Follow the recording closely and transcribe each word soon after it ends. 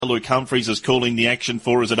Luke Humphries is calling the action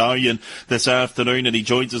for us at Oyen this afternoon, and he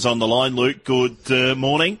joins us on the line. Luke, good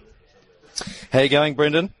morning. How you going,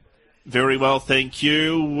 Brendan? Very well, thank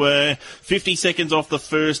you. 50 seconds off the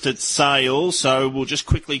first at Sale, so we'll just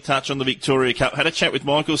quickly touch on the Victoria Cup. Had a chat with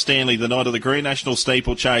Michael Stanley the night of the Green National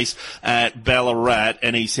Steeplechase at Ballarat,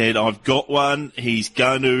 and he said, I've got one, he's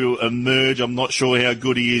going to emerge. I'm not sure how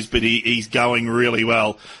good he is, but he's going really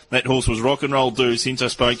well. That horse was Rock and Roll Do. Since I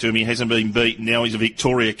spoke to him, he hasn't been beaten. Now he's a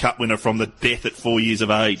Victoria Cup winner from the death at 4 years of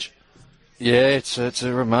age. Yeah, it's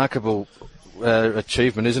a remarkable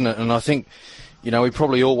achievement, isn't it? And I think, you know, we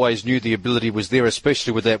probably always knew the ability was there,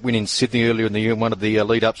 especially with that win in Sydney earlier in the year, one of the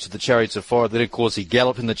lead-ups to the Chariots of Fire. Then, of course, he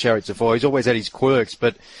galloped in the Chariots of Fire. He's always had his quirks,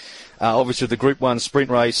 but obviously the Group 1 sprint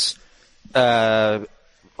race on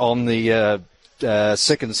the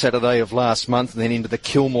second Saturday of last month, and then into the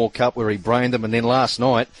Kilmore Cup where he brained them, and then last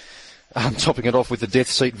night, topping it off with the death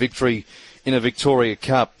seat victory in a Victoria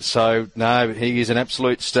Cup. So, no, he is an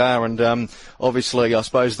absolute star, and obviously I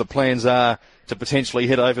suppose the plans are to potentially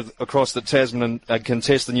head over across the Tasman and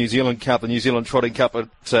contest the New Zealand Cup, the New Zealand Trotting Cup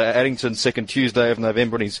at Addington, second Tuesday of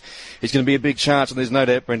November, and he's going to be a big chance, and there's no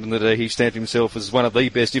doubt, Brendan, that he stamped himself as one of the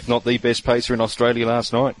best, if not the best pacer in Australia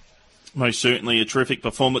last night. Most certainly a terrific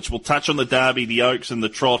performance. We'll touch on the Derby, the Oaks and the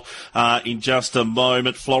Trot in just a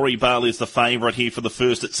moment. Floribale is the favourite here for the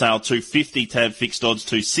first at Sale, 250 tab fixed odds,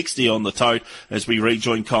 260 on the tote as we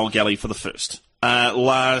rejoin Kyle Galley for the first.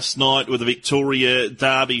 Last night with the Victoria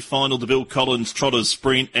Derby final, the Bill Collins Trotters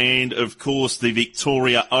Sprint, and of course the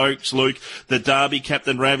Victoria Oaks. Luke, the Derby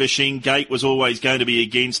captain Ravishing Gate was always going to be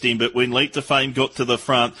against him, but when Leap to Fame got to the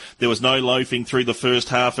front, there was no loafing through the first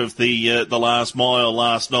half of the last mile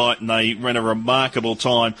last night, and they ran a remarkable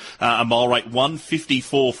time, a mile rate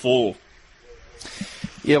 1:54.4.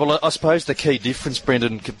 Yeah, well, I suppose the key difference,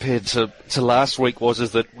 Brendan, compared to last week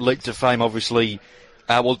is that Leap to Fame obviously.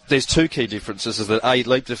 Well, there's two key differences. Is that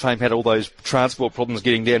Leap to Fame had all those transport problems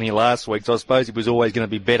getting down here last week, so I suppose he was always going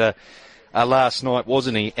to be better last night,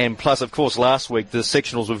 wasn't he? And plus, of course, last week the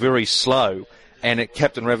sectionals were very slow, and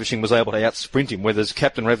Captain Ravishing was able to outsprint him, whereas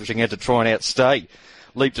Captain Ravishing had to try and outstay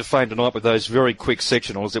Leap to Fame tonight with those very quick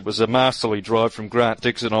sectionals. It was a masterly drive from Grant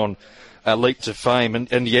Dixon on Leap to Fame,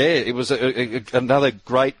 and yeah, it was another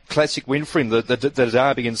great classic win for him. The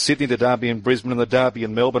Derby in Sydney, the Derby in Brisbane, and the Derby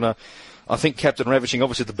in Melbourne. I think Captain Ravishing,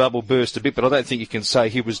 obviously the bubble burst a bit, but I don't think you can say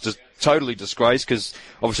he was just totally disgraced, because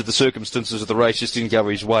obviously the circumstances of the race just didn't go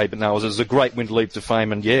his way. But no, it was a great win to Leap to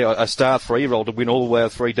Fame, and yeah, a star 3-year-old to win all the way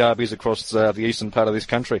of 3 derbies across the eastern part of this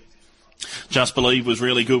country. Just Believe was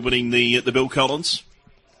really good winning the Bill Collins.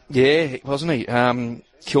 Yeah, wasn't he?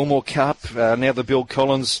 Kilmore Cup, now the Bill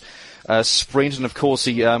Collins Sprint, and of course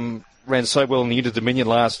he ran so well in the Inter-Dominion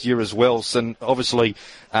last year as well. So, and obviously,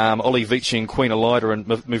 Ollie Vici and Queen Elida and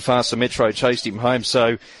Mufasa Metro chased him home.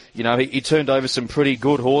 So, you know, he turned over some pretty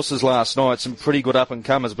good horses last night, some pretty good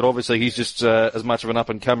up-and-comers, but obviously he's just as much of an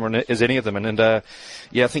up-and-comer as any of them. And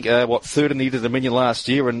yeah, I think, third in the Inter-Dominion last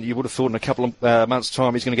year, and you would have thought in a couple of months'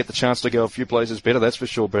 time he's going to get the chance to go a few places better, that's for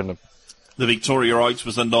sure, Brendan. The Victoria Oaks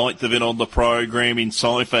was the ninth event on the program in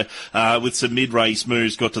Cypher, with some mid-race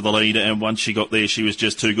moves, got to the leader, and once she got there, she was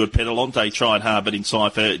just too good. Pedalante tried hard, but in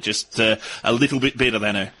Cypher, just a little bit better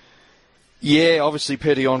than her. Yeah, obviously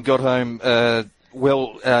Petillon got home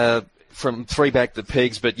from 3 back the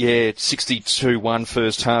pegs, but yeah, 62-1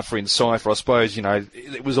 first half for in Cypher. I suppose, you know,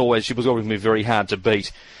 she was always going to be very hard to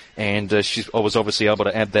beat, and I was obviously able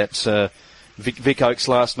to add that Vic Oaks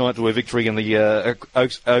last night to a victory in the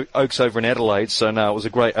Oaks over in Adelaide. So no, it was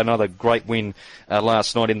another great win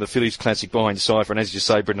last night in the Phillies Classic behind Cypher. And as you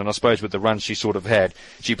say, Brendan, I suppose with the run she sort of had,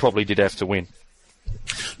 she probably did have to win.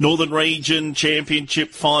 Northern Region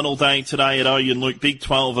Championship final day today at Oyen, Luke. Big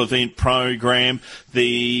 12 event program.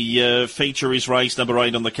 The feature is race number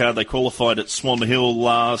 8 on the card. They qualified at Swan Hill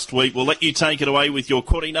last week. We'll let you take it away with your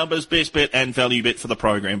quaddy numbers, best bet and value bet for the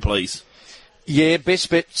program, please. Yeah,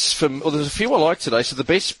 best bets there's a few I like today. So the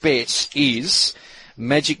best bet is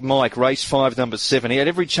Magic Mike, race 5, number 7. He had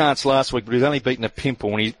every chance last week, but he's only beaten a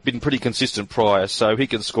pimple, and he's been pretty consistent prior, so he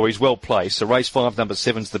can score. He's well placed. So race 5, number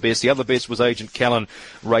 7's the best. The other best was Agent Callan,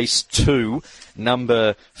 race 2,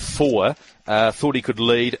 number 4. Thought he could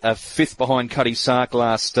lead a 5th behind Cuddy Sark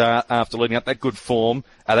last start after leading up. That's good form.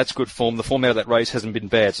 The form out of that race hasn't been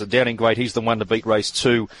bad. So Downing Great, he's the one to beat race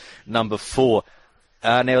 2, number 4.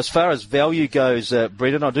 Now, as far as value goes,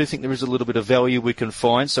 Brendan, I do think there is a little bit of value we can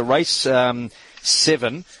find. So race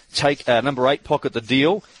 7, take number 8, Pocket the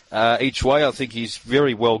Deal. Each way, I think he's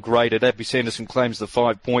very well graded. Abby Sanderson claims the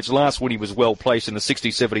 5 points. Last one he was well placed in the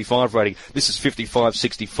 60-75 rating. This is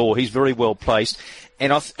 55-64. He's very well placed.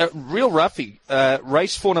 And real roughie,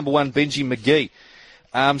 race 4, number 1, Benji McGee.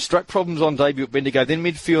 Struck problems on debut at Bendigo, then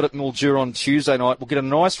midfield at Mildura on Tuesday night. We'll get a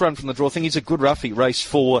nice run from the draw. I think he's a good roughie, race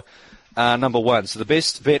 4, number 1. So the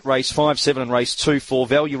best bet, race 5, 7 and race 2, 4.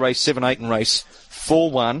 Value, race 7, 8 and race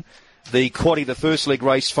 4, 1. The quaddie, the first leg,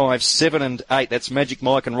 race 5, 7 and 8. That's Magic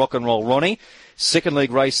Mike and Rock and Roll Ronnie. Second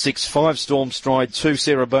leg, race 6, 5 Storm Stride, 2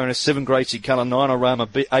 Sarah Bonus, 7 Gracie Colour, 9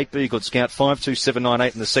 Orama, 8 Be Good Scout, 5 2 7 9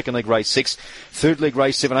 8 in the second leg, race 6. Third leg,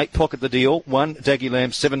 race 7, 8 Pocket the Deal, 1 Daggy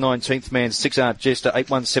Lamb, 7 19th Man, 6 Art Jester, 8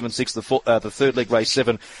 1 7 6 the third leg, race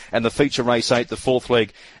 7, and the feature race 8, the fourth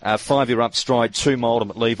leg, 5 Year Up Stride, 2 Moldham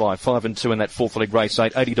at Levi, 5 and 2 in that fourth leg, race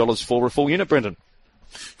 8, $80 for a full unit, Brendan.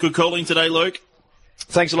 Good calling today, Luke.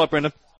 Thanks a lot, Brendan.